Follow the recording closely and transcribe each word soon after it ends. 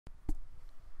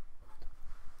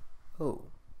Oh,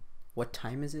 what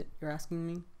time is it, you're asking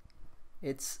me?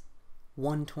 It's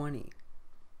 1:20,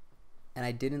 and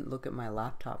I didn't look at my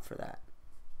laptop for that.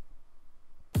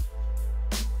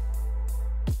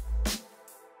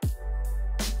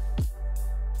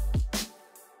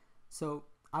 So,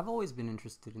 I've always been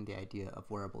interested in the idea of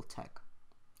wearable tech.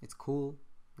 It's cool,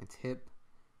 it's hip,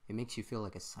 it makes you feel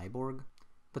like a cyborg,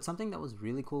 but something that was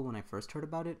really cool when I first heard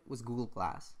about it was Google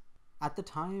Glass. At the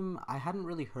time, I hadn't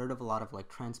really heard of a lot of like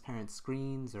transparent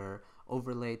screens or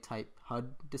overlay type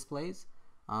HUD displays.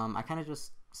 I kind of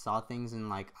just saw things in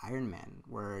like Iron Man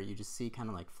where you just see kind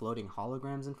of like floating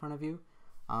holograms in front of you.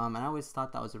 And I always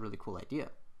thought that was a really cool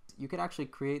idea. You could actually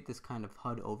create this kind of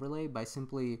HUD overlay by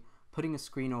simply putting a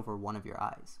screen over one of your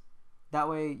eyes. That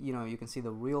way, you can see the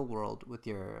real world with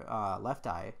your left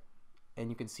eye,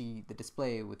 and you can see the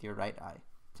display with your right eye.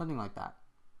 Something like that.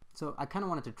 So I kind of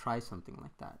wanted to try something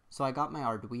like that. So I got my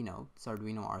Arduino, it's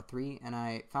Arduino R3, and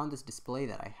I found this display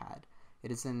that I had. It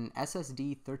is an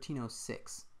SSD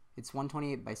 1306. It's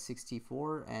 128 by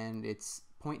 64, and it's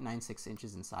 0.96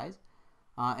 inches in size.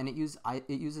 And it uses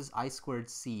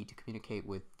I2C to communicate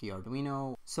with the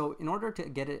Arduino. So in order to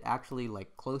get it actually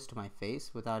like close to my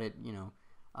face without it,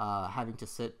 having to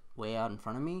sit way out in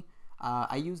front of me,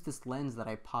 I used this lens that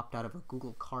I popped out of a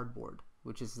Google Cardboard,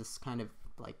 which is this kind of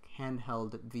like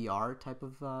handheld VR type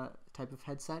of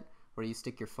headset where you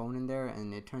stick your phone in there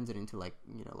and it turns it into like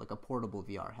a portable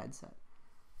VR headset.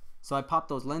 So I popped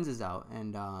those lenses out,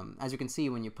 and as you can see,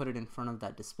 when you put it in front of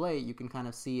that display, you can kind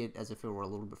of see it as if it were a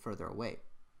little bit further away.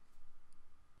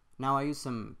 Now I used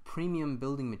some premium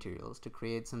building materials to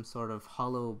create some sort of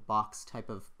hollow box type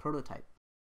of prototype.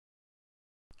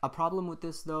 A problem with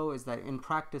this though is that in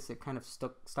practice it kind of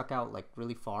stuck out like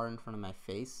really far in front of my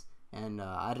face, and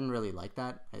I didn't really like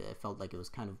that. I felt like it was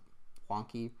kind of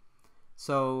wonky.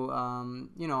 So,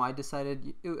 I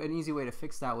decided an easy way to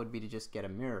fix that would be to just get a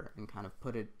mirror and kind of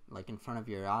put it like in front of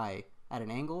your eye at an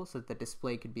angle so that the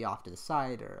display could be off to the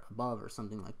side or above or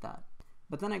something like that.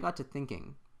 But then I got to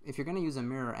thinking, if you're going to use a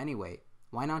mirror anyway,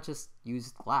 why not just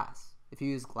use glass? If you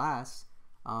use glass,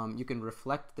 you can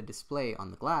reflect the display on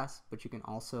the glass, but you can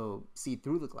also see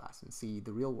through the glass and see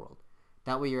the real world.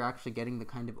 That way you're actually getting the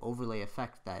kind of overlay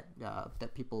effect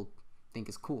that people think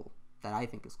is cool, that I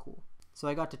think is cool. So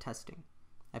I got to testing.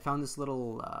 I found this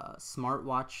little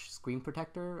smartwatch screen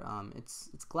protector.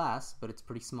 It's glass, but it's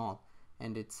pretty small,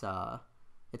 and it's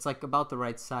like about the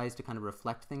right size to kind of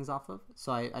reflect things off of.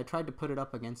 So I tried to put it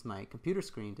up against my computer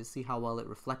screen to see how well it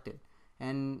reflected,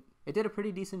 and it did a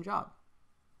pretty decent job.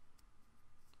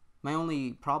 My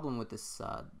only problem with this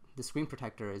the screen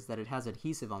protector is that it has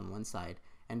adhesive on one side,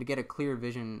 and to get a clear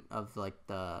vision of like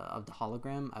the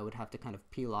hologram, I would have to kind of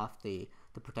peel off the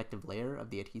protective layer of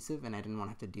the adhesive, and I didn't want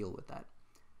to have to deal with that.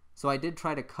 So I did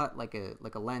try to cut like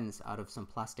a lens out of some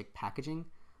plastic packaging.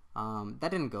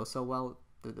 That didn't go so well.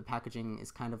 The packaging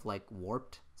is kind of like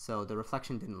warped, so the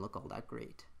reflection didn't look all that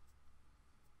great.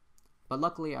 But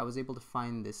luckily I was able to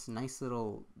find this nice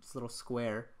little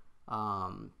square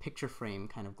picture frame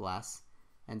kind of glass,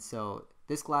 and so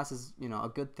this glass is a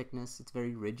good thickness, it's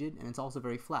very rigid, and it's also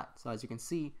very flat, so as you can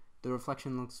see the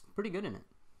reflection looks pretty good in it.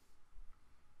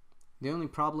 The only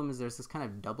problem is there's this kind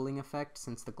of doubling effect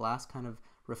since the glass kind of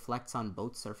reflects on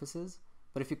both surfaces,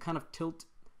 but if you kind of tilt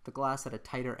the glass at a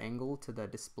tighter angle to the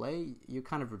display, you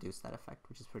kind of reduce that effect,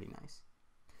 which is pretty nice.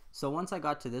 So once I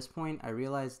got to this point, I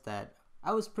realized that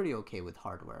I was pretty okay with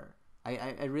hardware.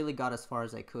 I really got as far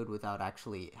as I could without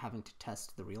actually having to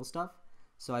test the real stuff,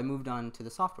 so I moved on to the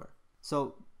software.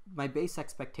 So my base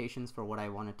expectations for what I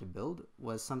wanted to build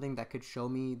was something that could show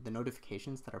me the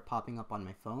notifications that are popping up on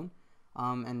my phone,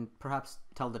 and perhaps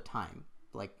tell the time,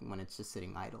 like when it's just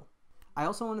sitting idle. I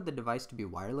also wanted the device to be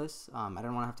wireless. I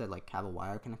didn't want to have to like have a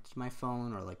wire connected to my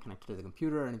phone or like connected to the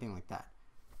computer or anything like that.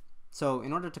 So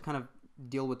in order to kind of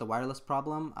deal with the wireless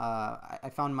problem, I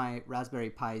found my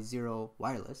Raspberry Pi Zero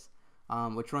wireless,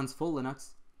 which runs full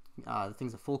Linux. The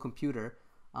thing's a full computer,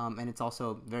 and it's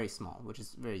also very small, which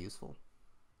is very useful.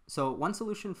 So one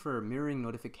solution for mirroring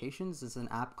notifications is an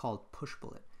app called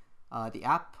Pushbullet. The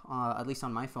app, at least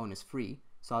on my phone, is free,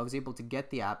 so I was able to get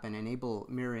the app and enable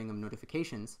mirroring of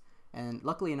notifications, and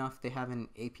luckily enough they have an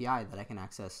API that I can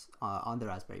access on the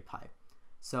Raspberry Pi.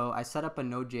 So I set up a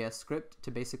Node.js script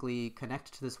to basically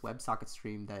connect to this WebSocket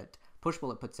stream that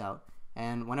Pushbullet puts out,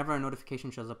 and whenever a notification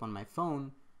shows up on my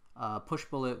phone,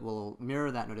 Pushbullet will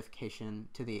mirror that notification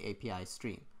to the API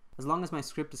stream. As long as my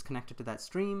script is connected to that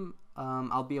stream,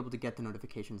 I'll be able to get the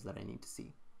notifications that I need to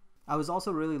see. I was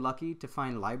also really lucky to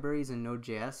find libraries in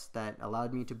Node.js that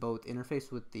allowed me to both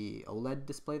interface with the OLED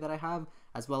display that I have,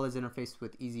 as well as interface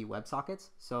with easy WebSockets.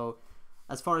 So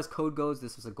as far as code goes,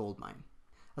 this was a goldmine.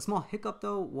 A small hiccup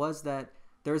though was that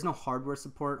there is no hardware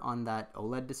support on that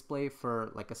OLED display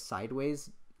for like a sideways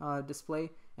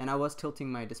display, and I was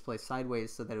tilting my display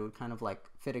sideways so that it would kind of like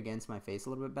fit against my face a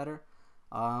little bit better.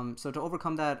 So to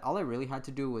overcome that, all I really had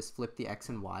to do was flip the X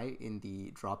and Y in the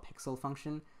draw pixel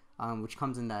function, which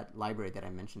comes in that library that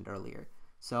I mentioned earlier.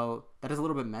 So that is a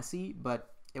little bit messy,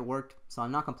 but it worked, so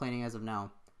I'm not complaining as of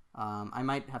now. I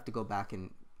might have to go back and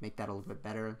make that a little bit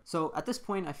better. So at this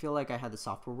point, I feel like I had the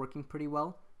software working pretty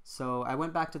well, so I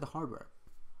went back to the hardware.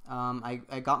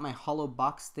 I got my hollow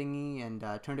box thingy and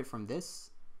turned it from this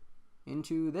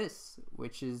into this,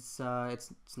 which is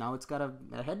it's got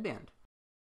a headband.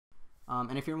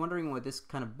 And if you're wondering what this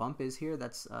kind of bump is here,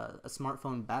 that's a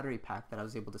smartphone battery pack that I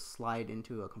was able to slide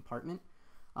into a compartment.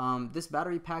 This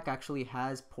battery pack actually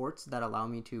has ports that allow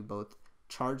me to both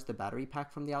charge the battery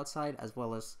pack from the outside as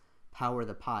well as power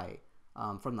the Pi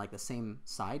from like the same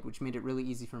side, which made it really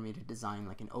easy for me to design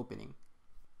like an opening.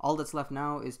 All that's left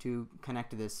now is to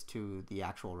connect this to the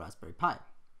actual Raspberry Pi.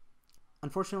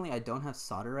 Unfortunately, I don't have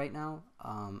solder right now.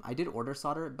 I did order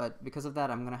solder, but because of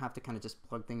that, I'm gonna have to kind of just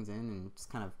plug things in and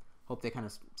just kind of hope they kind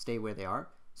of stay where they are.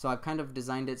 So I've kind of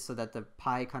designed it so that the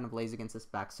Pi kind of lays against this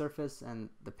back surface and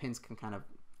the pins can kind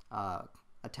of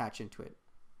attach into it.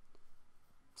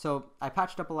 So I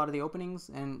patched up a lot of the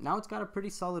openings and now it's got a pretty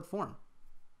solid form.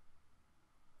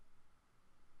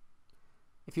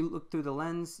 If you look through the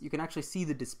lens, you can actually see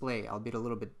the display, albeit a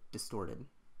little bit distorted.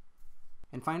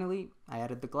 And finally, I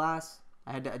added the glass.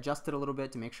 I had to adjust it a little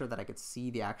bit to make sure that I could see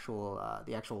the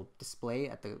actual display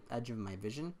at the edge of my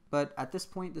vision. But at this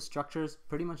point, the structure is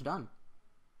pretty much done.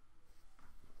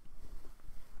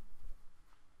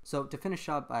 So to finish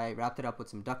up, I wrapped it up with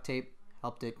some duct tape,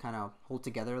 helped it kind of hold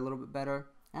together a little bit better,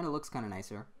 and it looks kind of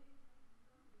nicer.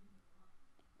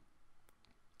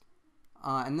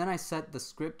 And then I set the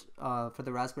script for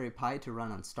the Raspberry Pi to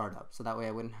run on startup, so that way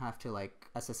I wouldn't have to like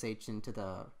SSH into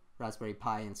the Raspberry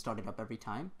Pi and start it up every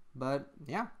time. But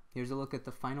yeah, here's a look at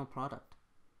the final product.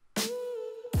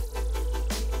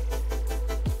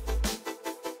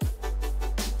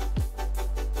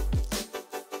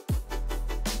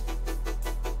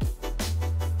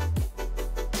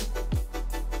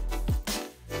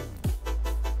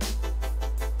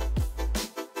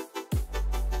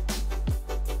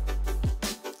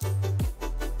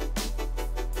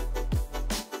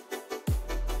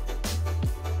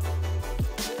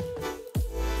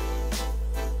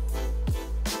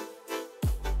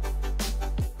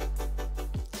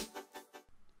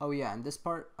 Oh yeah, and this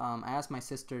part, I asked my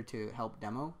sister to help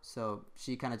demo, so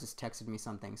she kind of just texted me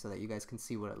something so that you guys can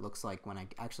see what it looks like when I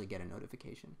actually get a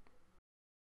notification.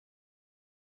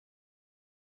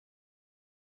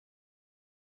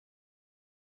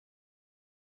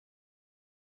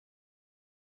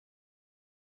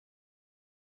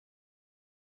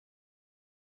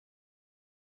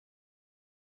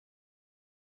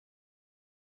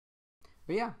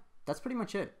 But yeah, that's pretty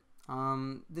much it.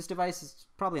 This device is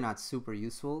probably not super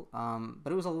useful,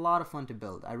 but it was a lot of fun to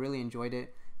build. I really enjoyed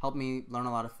it, helped me learn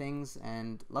a lot of things,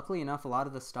 and luckily enough, a lot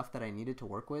of the stuff that I needed to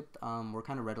work with were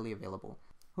kind of readily available.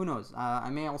 Who knows, I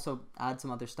may also add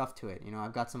some other stuff to it. You know,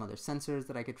 I've got some other sensors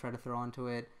that I could try to throw onto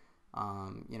it.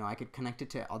 You know, I could connect it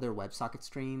to other WebSocket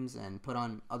streams and put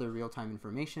on other real-time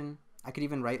information. I could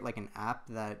even write like an app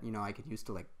that, you know, I could use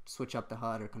to like switch up the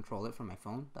HUD or control it from my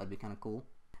phone. That'd be kind of cool.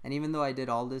 And even though I did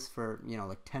all this for, you know,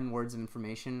 like 10 words of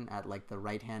information at like the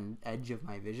right-hand edge of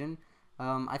my vision,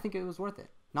 I think it was worth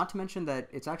it. Not to mention that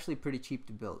it's actually pretty cheap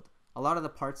to build. A lot of the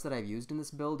parts that I've used in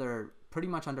this build are pretty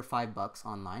much under $5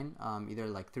 online, either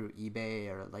like through eBay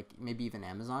or like maybe even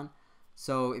Amazon.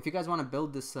 So if you guys want to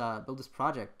build this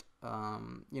project,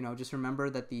 you know, just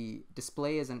remember that the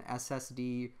display is an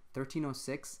SSD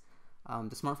 1306.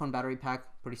 The smartphone battery pack,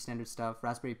 pretty standard stuff.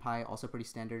 Raspberry Pi, also pretty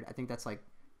standard. I think that's like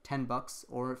 $10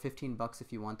 or $15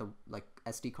 if you want the like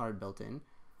SD card built in.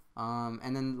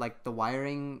 And then like the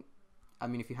wiring, I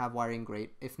mean, if you have wiring,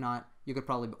 great. If not, you could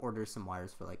probably order some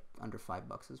wires for like under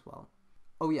 $5 as well.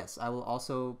 Oh yes, I will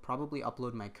also probably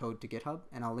upload my code to GitHub,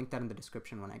 and I'll link that in the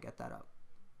description when I get that up.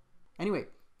 Anyway,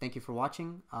 thank you for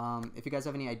watching. If you guys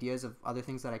have any ideas of other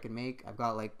things that I could make, I've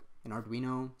got like an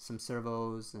Arduino, some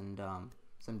servos, and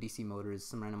some DC motors,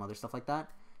 some random other stuff like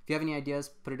that. If you have any ideas,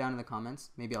 put it down in the comments.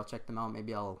 Maybe I'll check them out.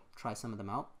 Maybe I'll try some of them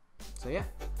out. So yeah,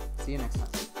 see you next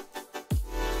time.